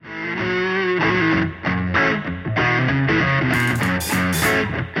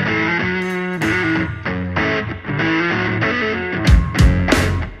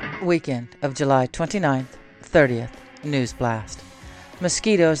Weekend of July 29th, 30th, News Blast.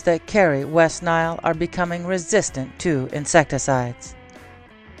 Mosquitoes that carry West Nile are becoming resistant to insecticides.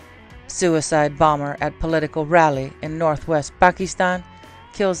 Suicide bomber at political rally in northwest Pakistan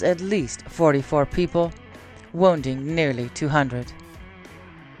kills at least 44 people, wounding nearly 200.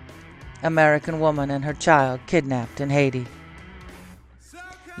 American woman and her child kidnapped in Haiti.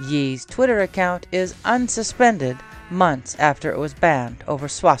 Yee's Twitter account is unsuspended months after it was banned over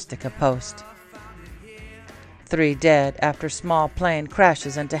swastika post. 3 dead after small plane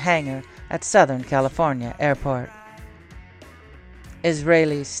crashes into hangar at Southern California airport.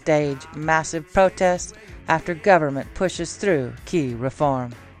 Israelis stage massive protests after government pushes through key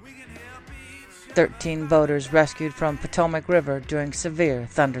reform. 13 voters rescued from Potomac River during severe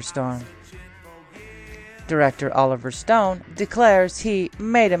thunderstorm. Director Oliver Stone declares he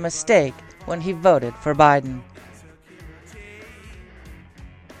made a mistake when he voted for Biden.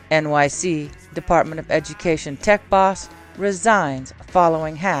 NYC Department of Education tech boss resigns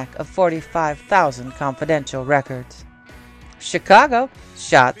following hack of 45,000 confidential records. Chicago,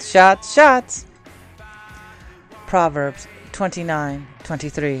 shots, shots, shots. Proverbs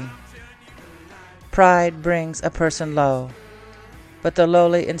 29:23. Pride brings a person low, but the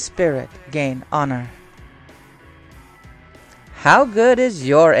lowly in spirit gain honor. How good is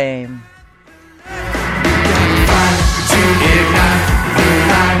your aim?